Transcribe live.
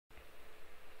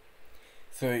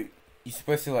So you're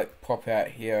supposed to like pop out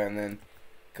here and then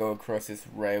go across this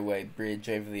railway bridge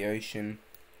over the ocean.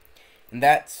 And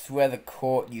that's where the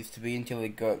court used to be until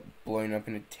it got blown up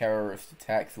in a terrorist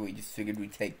attack, so we just figured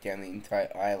we'd take down the entire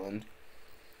island.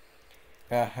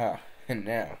 Haha, and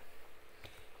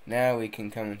now we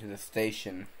can come into the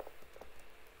station.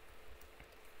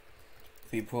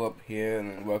 So you pull up here and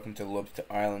then welcome to Lobster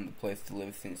Island, the place to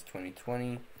live since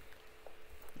 2020.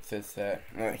 It says that.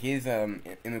 Here's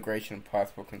immigration and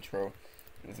passport control.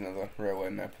 There's another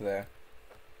railway map there.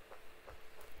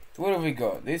 So what have we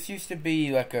got? This used to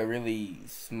be like a really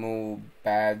small,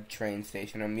 bad train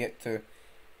station. I'm yet to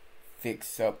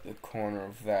fix up the corner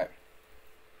of that.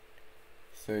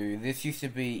 So this used to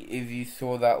be, if you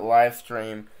saw that live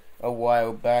stream a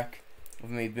while back of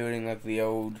me building like the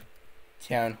old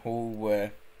town hall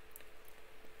where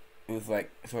it was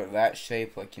like sort of that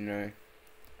shape, like, you know.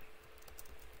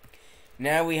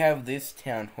 Now we have this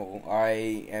town hall.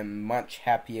 I am much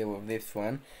happier with this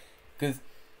one because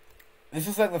this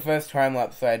was like the first time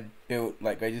lapse I'd built.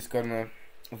 Like, I just got in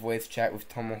a voice chat with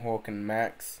Tomahawk and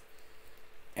Max,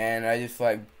 and I just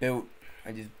built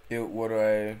what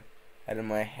I had in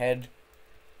my head.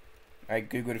 I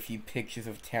googled a few pictures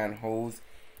of town halls,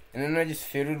 and then I just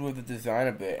fiddled with the design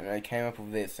a bit, and I came up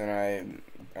with this, and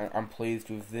I'm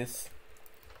pleased with this.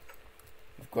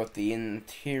 We've got the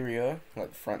interior, like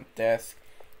the front desk.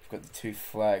 We've got the two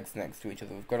flags next to each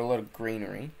other. We've got a lot of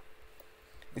greenery.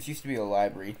 This used to be a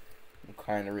library. It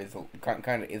kind of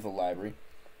is a library.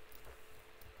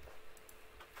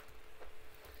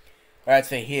 Alright,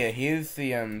 so here's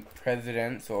the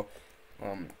president's or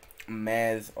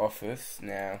mayor's office.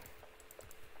 Now,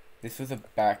 this was a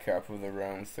backup of the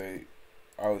realm, so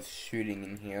I was shooting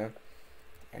in here,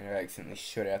 and I accidentally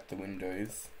shot out the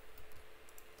windows.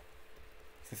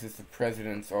 This is the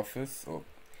president's office, or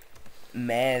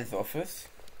mayor's office.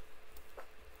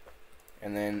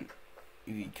 And then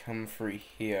if you come through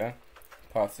here,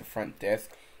 past the front desk,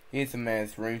 here's the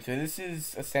mayor's room. So this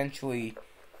is essentially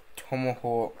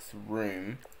Tomahawk's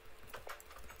room,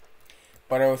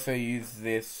 but I also use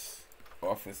this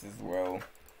office as well.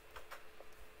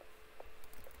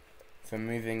 So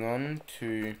moving on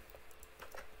to,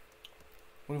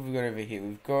 what have we got over here?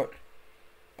 We've got,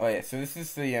 oh yeah, so this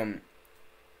is the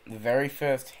very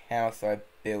first house I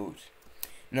built.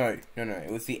 No,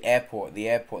 it was the airport, the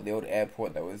old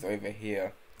airport that was over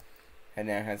here, and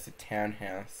now has a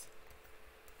townhouse.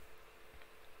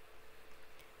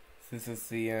 So this is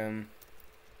the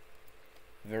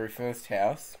very first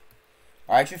house.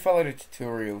 I actually followed a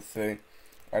tutorial, so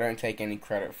I don't take any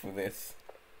credit for this.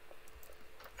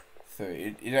 So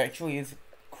it actually is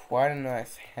quite a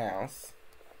nice house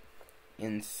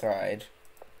inside.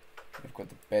 We've got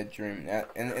the bedroom,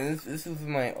 and this was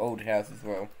my old house as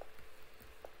well.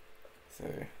 So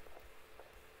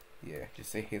yeah,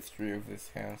 just a history of this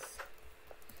house.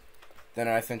 Then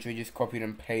I essentially just copied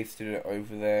and pasted it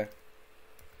over there.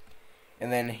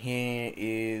 And then here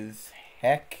is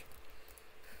Heck.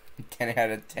 10 out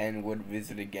of 10, would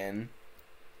visit again.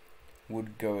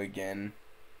 Would go again.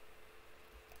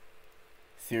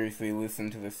 Seriously, listen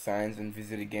to the signs and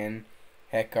visit again.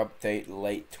 Heck update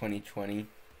late 2020.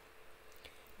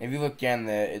 If you look down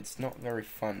there, it's not very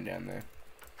fun down there.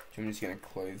 So I'm just going to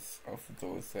close off the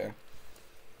doors there.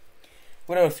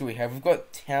 What else do we have? We've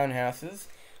got townhouses.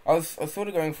 I was sort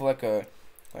of going for like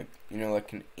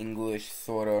an English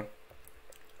sort of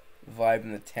vibe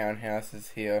in the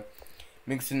townhouses here,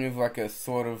 mixing with like a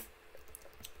sort of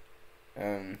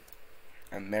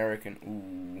American.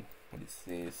 Ooh, what is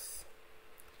this?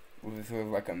 With a sort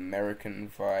of like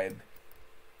American vibe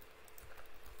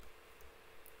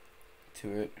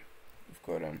to it. We've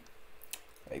got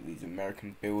like these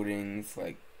American buildings,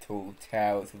 like tall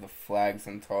towers with the flags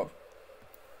on top.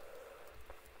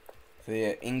 So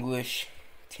yeah, English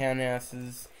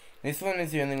townhouses. This one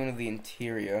is the only one of the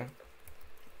interior.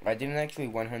 I didn't actually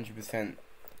 100%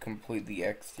 complete the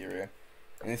exterior.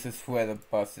 And this is where the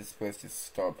bus is supposed to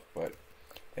stop, but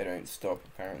they don't stop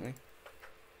apparently.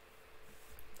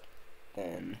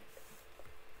 And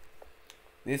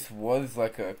this was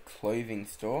like a clothing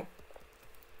store,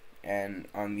 and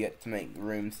I'm yet to make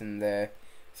rooms in there.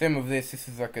 Same with this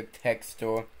is like a tech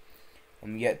store.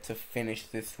 I'm yet to finish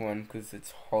this one because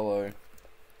it's hollow.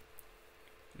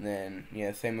 And then,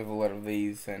 yeah, same with a lot of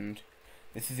these, and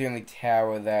this is the only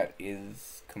tower that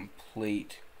is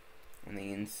complete on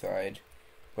the inside.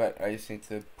 But I just need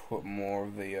to put more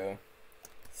of the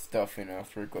stuff in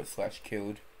after it got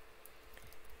 /killed.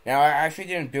 Now, I actually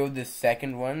didn't build this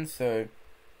second one, so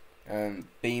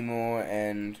Beemore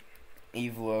and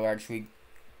Evil actually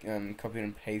copied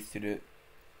and pasted it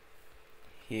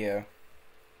here.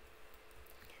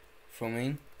 for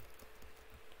me.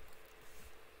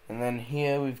 And then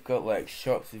here we've got like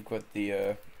shops. We've got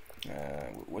the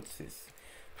what's this?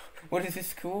 What is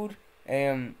this called?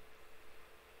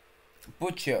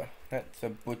 Butcher. That's a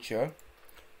butcher.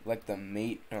 Like the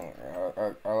meat.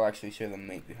 No, I'll actually show the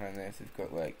meat behind this. We've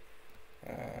got like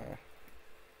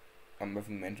I'm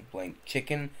meant to blank.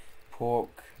 Chicken,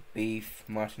 pork, beef,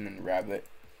 mutton, and rabbit.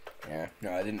 Yeah,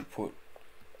 no, I didn't put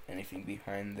anything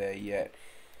behind there yet,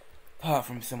 apart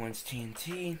from someone's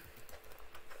TNT.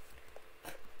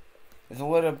 There's a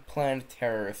lot of planned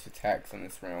terrorist attacks on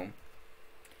this realm.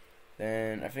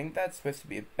 Then I think that's supposed to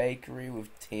be a bakery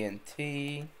with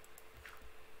TNT.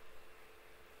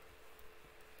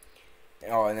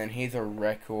 Oh, and then here's a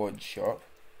record shop.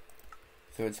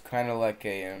 So it's kind of like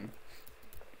a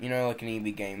you know, like an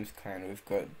EB Games kind of. We've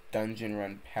got dungeon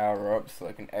run power ups,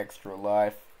 like an extra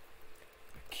life,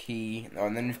 a key. Oh,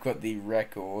 and then we've got the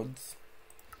records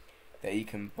that you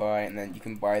can buy, and then you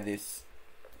can buy this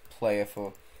player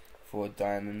for 4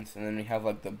 diamonds. And then we have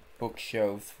like the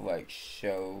bookshelves for like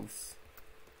shelves.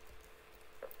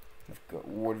 We've got,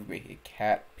 what did we hear?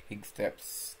 Cat, pig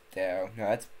steps, style. No,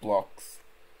 that's blocks.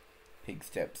 Pig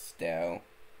steps, style.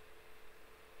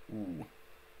 Ooh.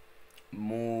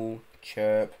 Moo,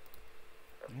 chirp.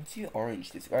 What's your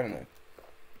orange disc? I don't know.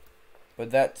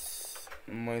 But that's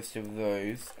most of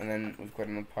those. And then we've got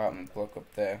an apartment block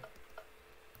up there.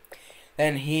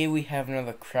 Then here we have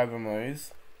another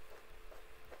Crabamos.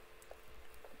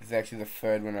 This is actually the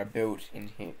 3rd one I built in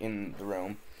here, in the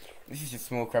realm. This is just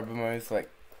small Crabamos, like,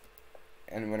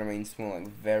 and when I mean small, like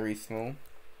very small.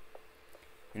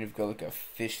 And we've got like a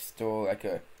fish store, like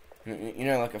a, you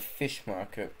know, like a fish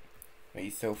market where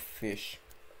you sell fish.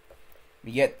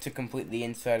 We get to complete the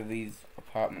inside of these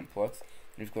apartment blocks.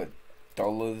 And we've got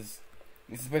dollars.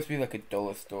 This is supposed to be like a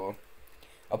dollar store.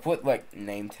 I'll put like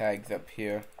name tags up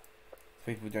here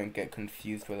so people don't get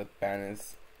confused with the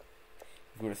banners.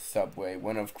 We've got a Subway,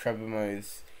 one of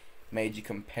Crabamo's major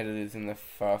competitors in the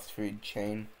fast food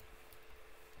chain.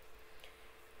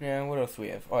 Now, what else do we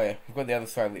have? Oh yeah, we've got the other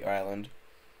side of the island.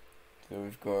 So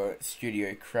we've got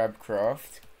Studio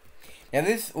Crabcraft. Now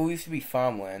this all used to be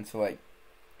farmland, so like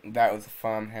that was a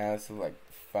farmhouse, so like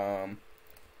farm.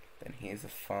 Then here's a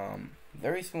farm.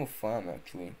 Very small farm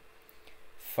actually.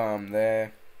 Farm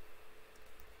there.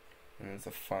 And there's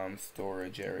a farm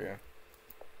storage area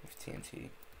with TNT.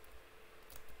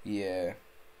 Yeah.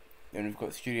 Then we've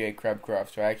got Studio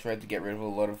Crabcraft, so I actually had to get rid of a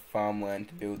lot of farmland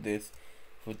to build this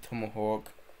for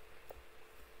Tomahawk.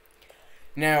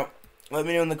 Now, let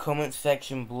me know in the comments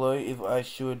section below if I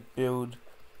should build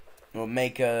or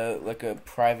make a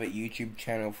private YouTube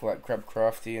channel for like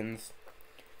Crabcraftians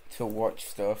to watch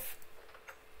stuff.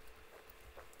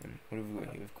 And what have we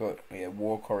got here? We've got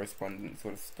war correspondent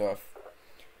sort of stuff.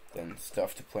 Then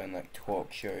stuff to play in like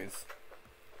talk shows.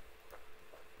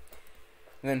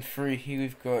 And then through here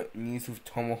we've got news with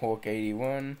Tomahawk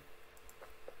 81.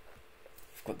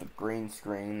 We've got the green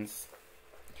screens.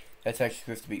 That's actually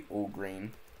supposed to be all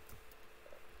green.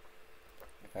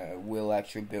 Will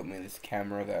actually built me this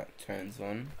camera that turns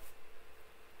on.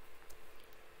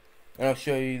 And I'll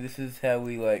show you, this is how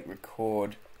we like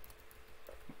record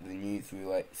the news. We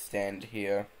like stand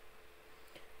here.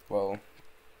 Well,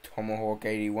 Tomahawk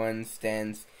 81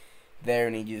 stands there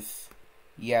and he just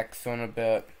yaks on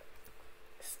about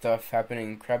stuff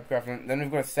happening in Crabcraft. And then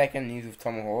we've got a second news of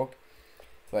Tomahawk.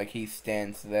 So like he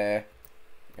stands there.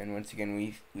 And once again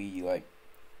we like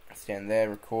stand there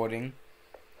recording.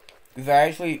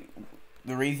 Because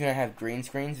the reason I have green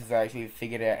screens is I actually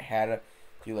figured out how to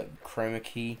do like chroma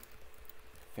key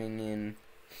thing in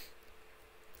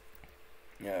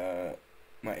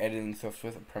my editing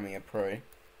software, like Premiere Pro.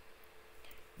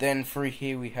 Then through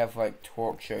here we have like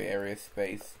talk show area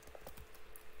space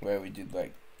where we did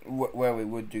like where we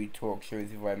would do talk shows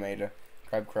if I made a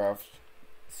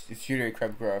Studio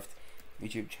Crabcraft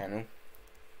YouTube channel.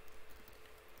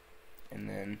 And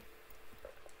then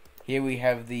here we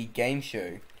have the game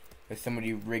show where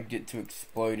somebody rigged it to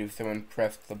explode if someone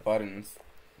pressed the buttons.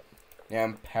 Now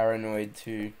I'm paranoid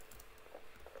to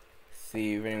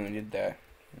see if anyone did that.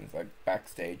 There's like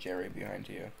backstage area behind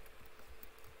here.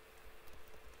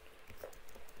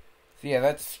 So yeah,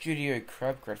 that's Studio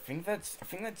Crabcraft. I think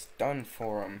that's done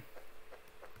for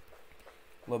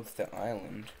Lobster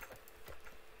Island.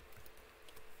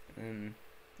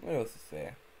 What else is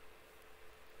there?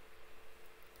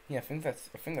 Yeah, I think that's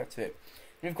it.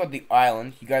 We've got the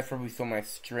island. You guys probably saw my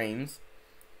streams.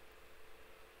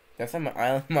 That's not my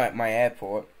island, my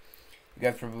airport. You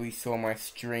guys probably saw my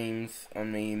streams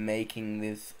on me making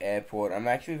this airport. I'm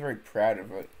actually very proud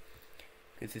of it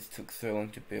because this took so long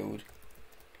to build.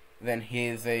 Then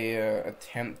here's a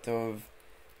attempt of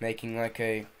making like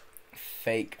a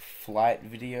fake flight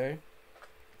video.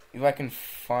 If I can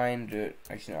find it,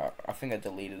 actually no, I think I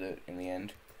deleted it in the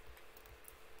end.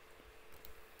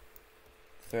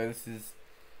 So this is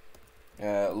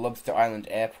Lobster Island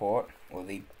Airport, or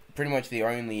pretty much the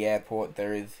only airport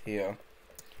there is here.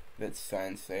 That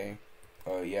signs say.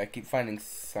 Oh yeah, I keep finding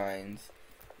signs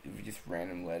with just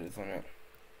random letters on it.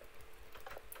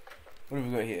 What have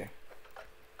we got here?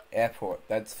 Airport.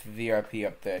 That's VIP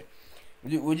up there.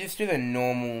 We'll just do the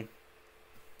normal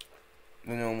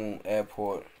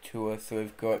airport tour. So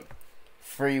we've got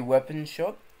free weapon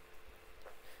shop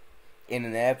in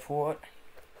an airport.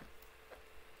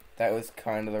 That was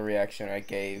kind of the reaction I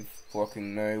gave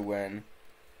Blocking No when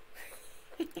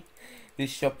this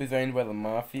shop is owned by the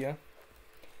Mafia.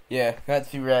 Yeah,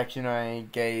 that's the reaction I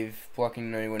gave Blocking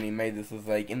No when he made this, was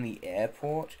like, in the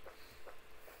airport.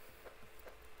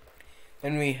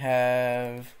 Then we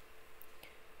have,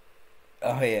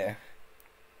 oh yeah,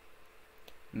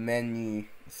 menu,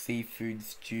 seafood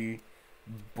stew,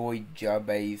 boy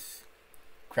jabes,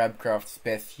 Crabcraft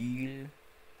special.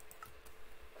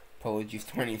 Apologies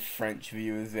to any French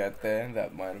viewers out there,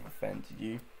 that might have offended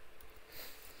you.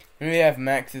 And we have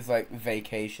Max's like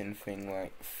vacation thing,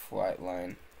 like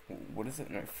Flightline. What is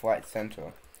it? No, Flight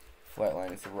Center.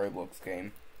 Flightline is a Roblox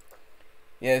game.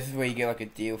 Yeah, this is where you get like a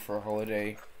deal for a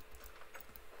holiday.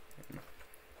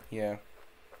 Yeah.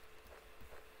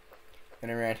 And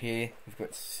around here, we've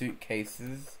got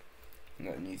suitcases. We've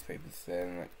got newspapers there,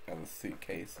 and like other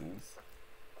suitcases.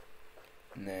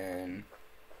 And then,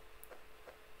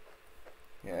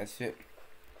 yeah, that's it.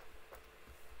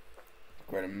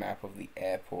 Got a map of the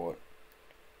airport.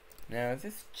 Now, has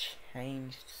this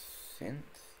changed since?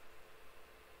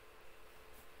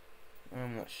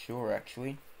 I'm not sure,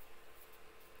 actually.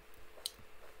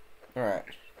 Alright.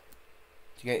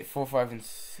 To get 4, 5, and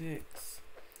 6.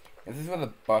 This is where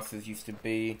the buses used to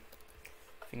be.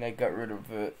 I think I got rid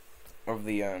of it, of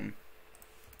the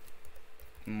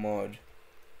mod.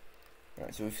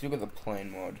 Alright, so we've still got the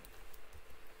plane mod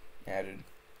added.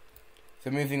 So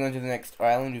moving on to the next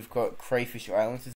island, we've got Crayfish Island.